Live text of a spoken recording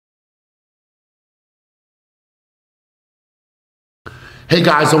Hey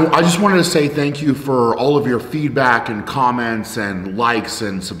guys, I just wanted to say thank you for all of your feedback and comments and likes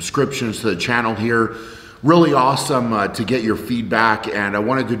and subscriptions to the channel here. Really awesome to get your feedback, and I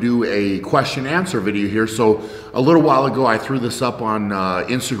wanted to do a question answer video here. So a little while ago I threw this up on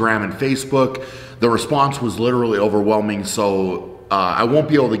Instagram and Facebook. The response was literally overwhelming, so I won't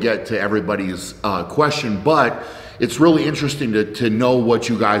be able to get to everybody's question, but it's really interesting to know what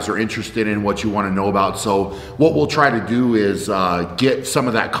you guys are interested in, what you want to know about. So what we'll try to do is get some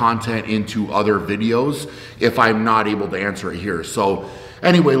of that content into other videos if I'm not able to answer it here. So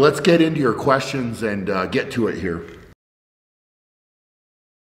anyway, let's get into your questions and get to it here.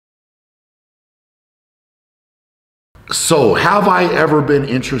 So have I ever been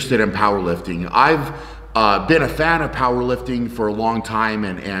interested in powerlifting? I've been a fan of powerlifting for a long time,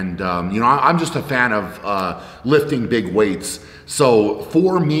 and you know, I'm just a fan of lifting big weights. So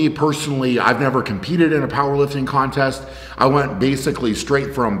for me personally, I've never competed in a powerlifting contest. I went basically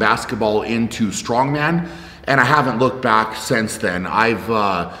straight from basketball into strongman, and I haven't looked back since then. I've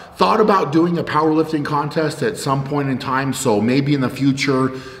thought about doing a powerlifting contest at some point in time, so maybe in the future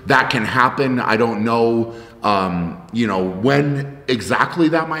that can happen. I don't know you know, when exactly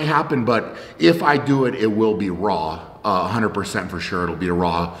that might happen, but if I do it, it will be raw, 100% for sure. It'll be a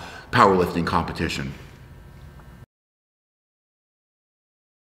raw powerlifting competition.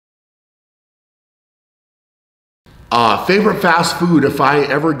 Favorite fast food, if I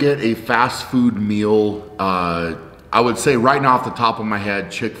ever get a fast food meal, I would say right now off the top of my head,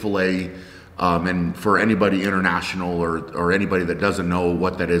 Chick-fil-A. And for anybody international or anybody that doesn't know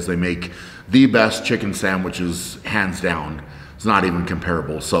what that is, they make the best chicken sandwiches, hands down. It's not even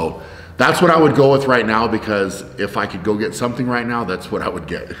comparable. So that's what I would go with right now, because if I could go get something right now, that's what I would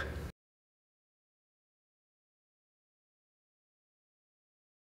get.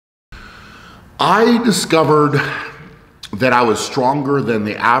 I discovered that I was stronger than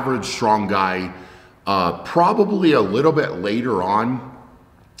the average strong guy probably a little bit later on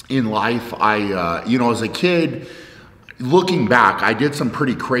in life. You know, as a kid, looking back, I did some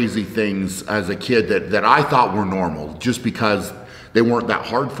pretty crazy things as a kid that I thought were normal, just because they weren't that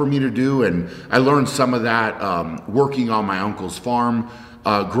hard for me to do. And I learned some of that working on my uncle's farm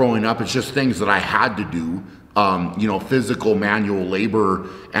growing up. It's just things that I had to do, you know, physical manual labor,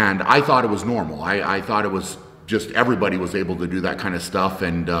 and I thought it was normal. I thought it was just everybody was able to do that kind of stuff.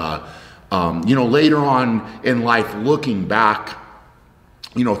 And you know, later on in life, looking back,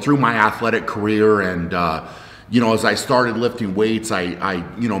 you know, through my athletic career, and you know, as I started lifting weights, I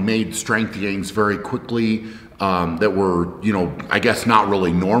you know, made strength gains very quickly that were, you know, I guess not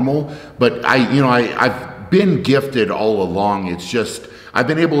really normal, but you know, I've been gifted all along. It's just I've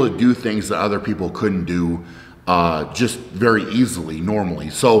been able to do things that other people couldn't do just very easily, normally.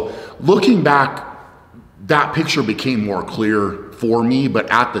 So looking back, that picture became more clear for me. But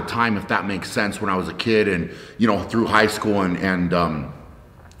at the time, if that makes sense, when I was a kid and, you know, through high school and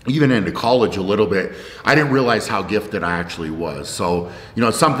even into college a little bit, I didn't realize how gifted I actually was. So, you know,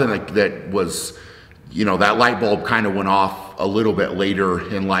 it's something that was, you know, that light bulb kind of went off a little bit later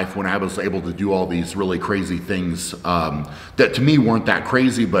in life when I was able to do all these really crazy things that to me weren't that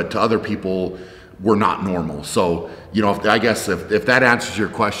crazy, but to other people were not normal. So, you know, I guess if that answers your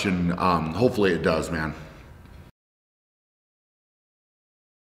question, hopefully it does, man.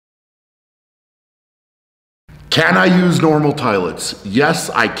 Can I use normal toilets? Yes,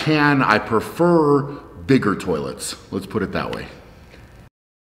 I can. I prefer bigger toilets. Let's put it that way.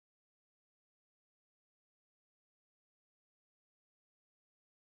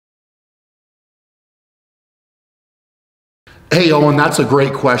 Hey, Owen, that's a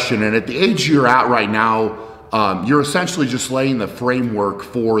great question. And at the age you're at right now, you're essentially just laying the framework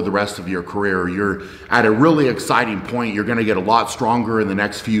for the rest of your career. You're at a really exciting point. You're going to get a lot stronger in the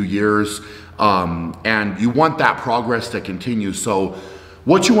next few years. And you want that progress to continue. So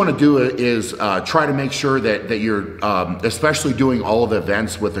what you want to do is try to make sure that you're especially doing all of the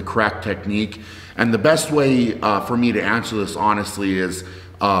events with the correct technique. And the best way for me to answer this honestly is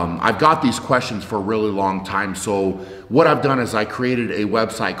I've got these questions for a really long time. So what I've done is I created a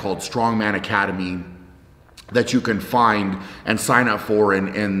website called Strongman Academy that you can find and sign up for.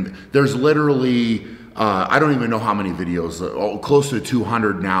 And there's literally, I don't even know how many videos, close to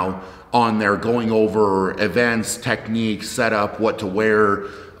 200 now on there, going over events, techniques, setup, what to wear,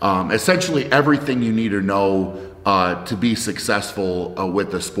 essentially everything you need to know to be successful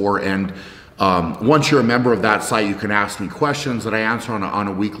with the sport. And once you're a member of that site, you can ask me questions that I answer on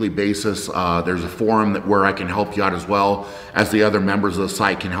a weekly basis. There's a forum where I can help you out, as well as the other members of the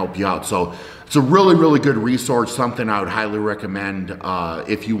site can help you out. So it's a really, really good resource, something I would highly recommend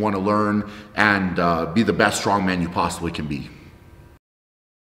if you want to learn and be the best strongman you possibly can be.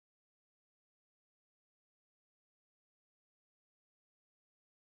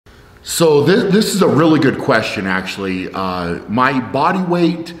 So this is a really good question, actually. My body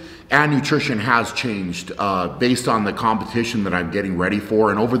weight and nutrition has changed based on the competition that I'm getting ready for.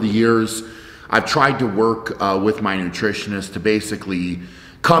 And over the years, I've tried to work with my nutritionist to basically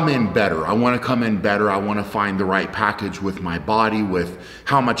come in better. I want to come in better. I want to find the right package with my body, with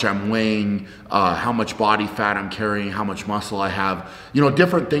how much I'm weighing, how much body fat I'm carrying, how much muscle I have, you know,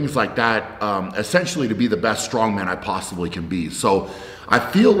 different things like that, essentially to be the best strongman I possibly can be. So I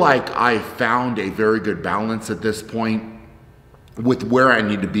feel like I found a very good balance at this point with where I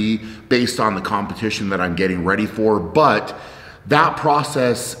need to be based on the competition that I'm getting ready for. But that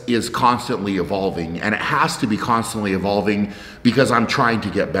process is constantly evolving, and it has to be constantly evolving because I'm trying to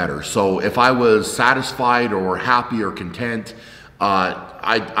get better. So if I was satisfied or happy or content,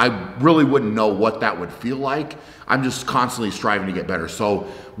 I really wouldn't know what that would feel like. I'm just constantly striving to get better. So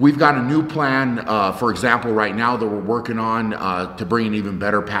we've got a new plan, for example, right now that we're working on to bring an even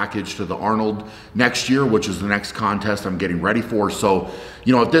better package to the Arnold next year, which is the next contest I'm getting ready for. So,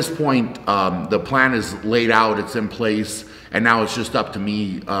 you know, at this point, the plan is laid out, it's in place, and now it's just up to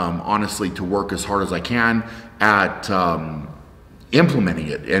me, honestly, to work as hard as I can at implementing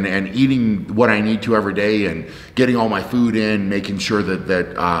it and eating what I need to every day and getting all my food in, making sure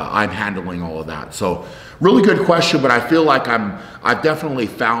that I'm handling all of that. So really good question, but I feel like I've definitely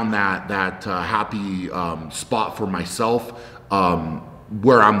found that happy spot for myself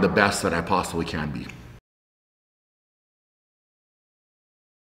where I'm the best that I possibly can be.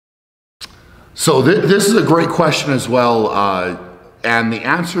 So this is a great question as well, and the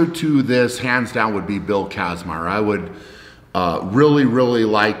answer to this, hands down, would be Bill Kazmaier. I would really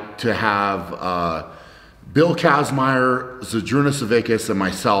like to have Bill Kazmaier, Zydrunas Savickas, and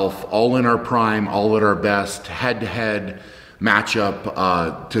myself all in our prime, all at our best, head-to-head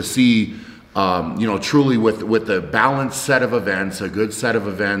matchup to see, you know, truly with a balanced set of events, a good set of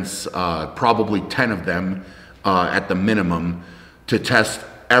events, probably 10 of them at the minimum, to test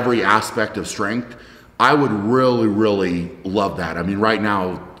every aspect of strength. I would really love that. I mean, right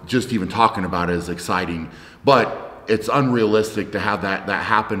now, just even talking about it is exciting, but it's unrealistic to have that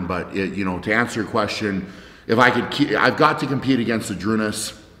happen. But you know, to answer your question, if I could, I've got to compete against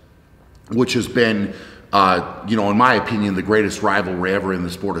Zydrunas, which has been, you know, in my opinion, the greatest rivalry ever in the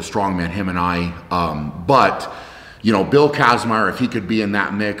sport of strongman, him and I. But you know, Bill Kazmaier, if he could be in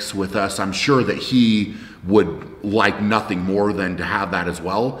that mix with us, I'm sure that he would like nothing more than to have that as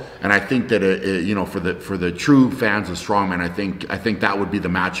well. And I think that you know, for the true fans of strongman, I think that would be the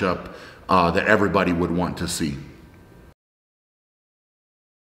matchup that everybody would want to see.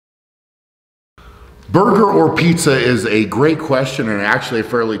 Burger or pizza is a great question, and actually a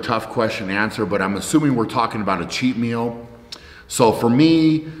fairly tough question to answer, but I'm assuming we're talking about a cheat meal. So for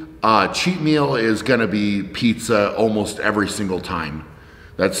me, cheat meal is gonna be pizza almost every single time.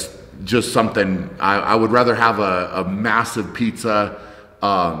 That's just something, I would rather have a massive pizza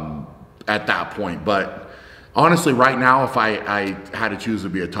at that point. But honestly, right now, if I had to choose,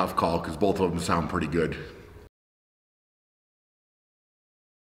 it'd be a tough call because both of them sound pretty good.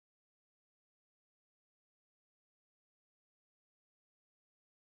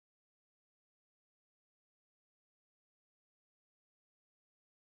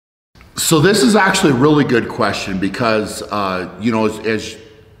 So this is actually a really good question because, you know,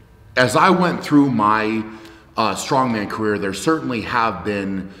 as I went through my strongman career, there certainly have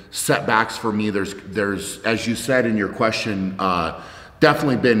been setbacks for me. There's, as you said in your question,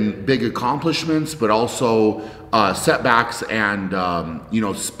 definitely been big accomplishments, but also setbacks and, you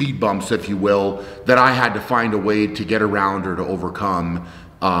know, speed bumps, if you will, that I had to find a way to get around or to overcome.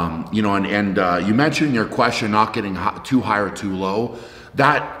 You know, and you mentioned in your question not getting too high or too low.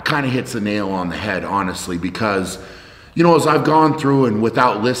 That kind of hits the nail on the head, honestly, because, you know, as I've gone through and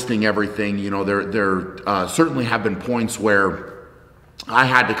without listing everything, you know, there certainly have been points where I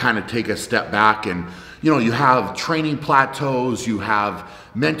had to kind of take a step back and, you know, you have training plateaus, you have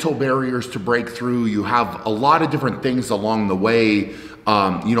mental barriers to break through, you have a lot of different things along the way.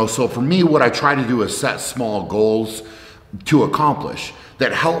 You know, so for me, what I try to do is set small goals to accomplish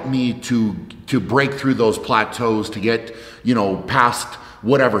that help me to break through those plateaus, to get, you know, past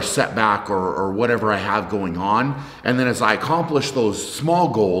whatever setback or whatever I have going on. And then as I accomplish those small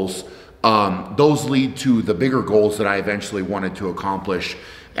goals, those lead to the bigger goals that I eventually wanted to accomplish.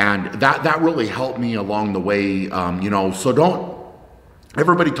 And that really helped me along the way. You know, so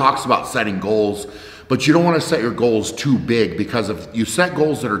everybody talks about setting goals, but you don't want to set your goals too big, because if you set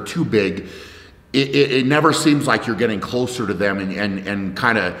goals that are too big, it never seems like you're getting closer to them and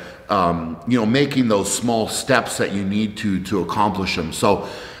kind of, you know, making those small steps that you need to accomplish them. So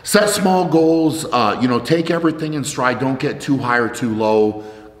set small goals, you know, take everything in stride. Don't get too high or too low.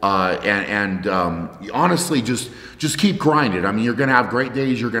 Honestly, just keep grinding. I mean, you're going to have great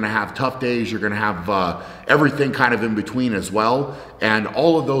days, you're going to have tough days, you're going to have everything kind of in between as well. And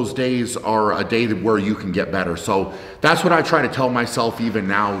all of those days are a day where you can get better. So that's what I try to tell myself even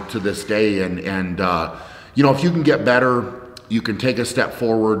now to this day. And you know, if you can get better, you can take a step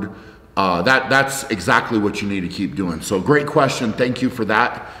forward. That's exactly what you need to keep doing. So great question. Thank you for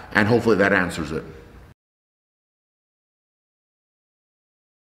that. And hopefully that answers it.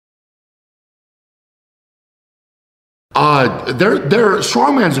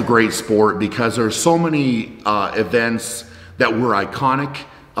 Strongman's a great sport because there's so many events that were iconic,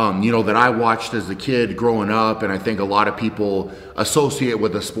 you know, that I watched as a kid growing up, and I think a lot of people associate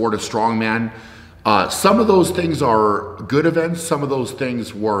with the sport of strongman. Some of those things are good events, some of those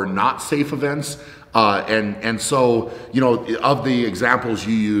things were not safe events. And so, you know, of the examples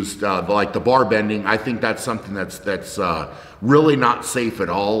you used, like the bar bending, I think that's something that's really not safe at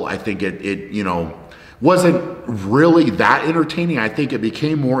all. I think it you know, wasn't really that entertaining. I think it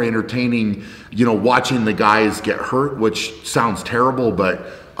became more entertaining, you know, watching the guys get hurt, which sounds terrible, but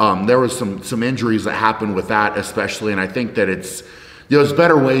there was some injuries that happened with that especially, and I think that there's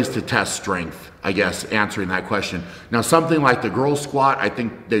better ways to test strength, I guess, answering that question. Now, something like the girl squat, I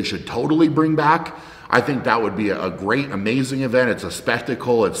think they should totally bring back. I think that would be a great, amazing event. It's a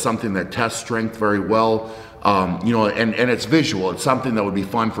spectacle. It's something that tests strength very well. You know, and it's visual. It's something that would be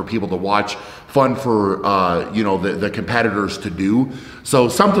fun for people to watch, fun for, you know, the competitors to do. So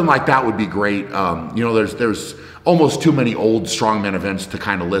something like that would be great. You know, there's almost too many old strongman events to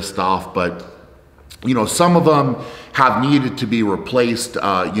kind of list off, but you know, some of them have needed to be replaced,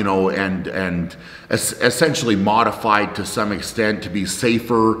 you know, and essentially modified to some extent to be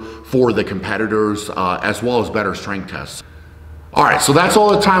safer for the competitors, as well as better strength tests. All right, so that's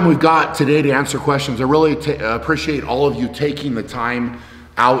all the time we've got today to answer questions. I really appreciate all of you taking the time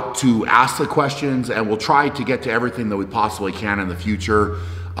out to ask the questions, and we'll try to get to everything that we possibly can in the future.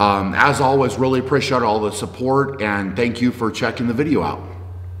 As always, really appreciate all the support, and thank you for checking the video out.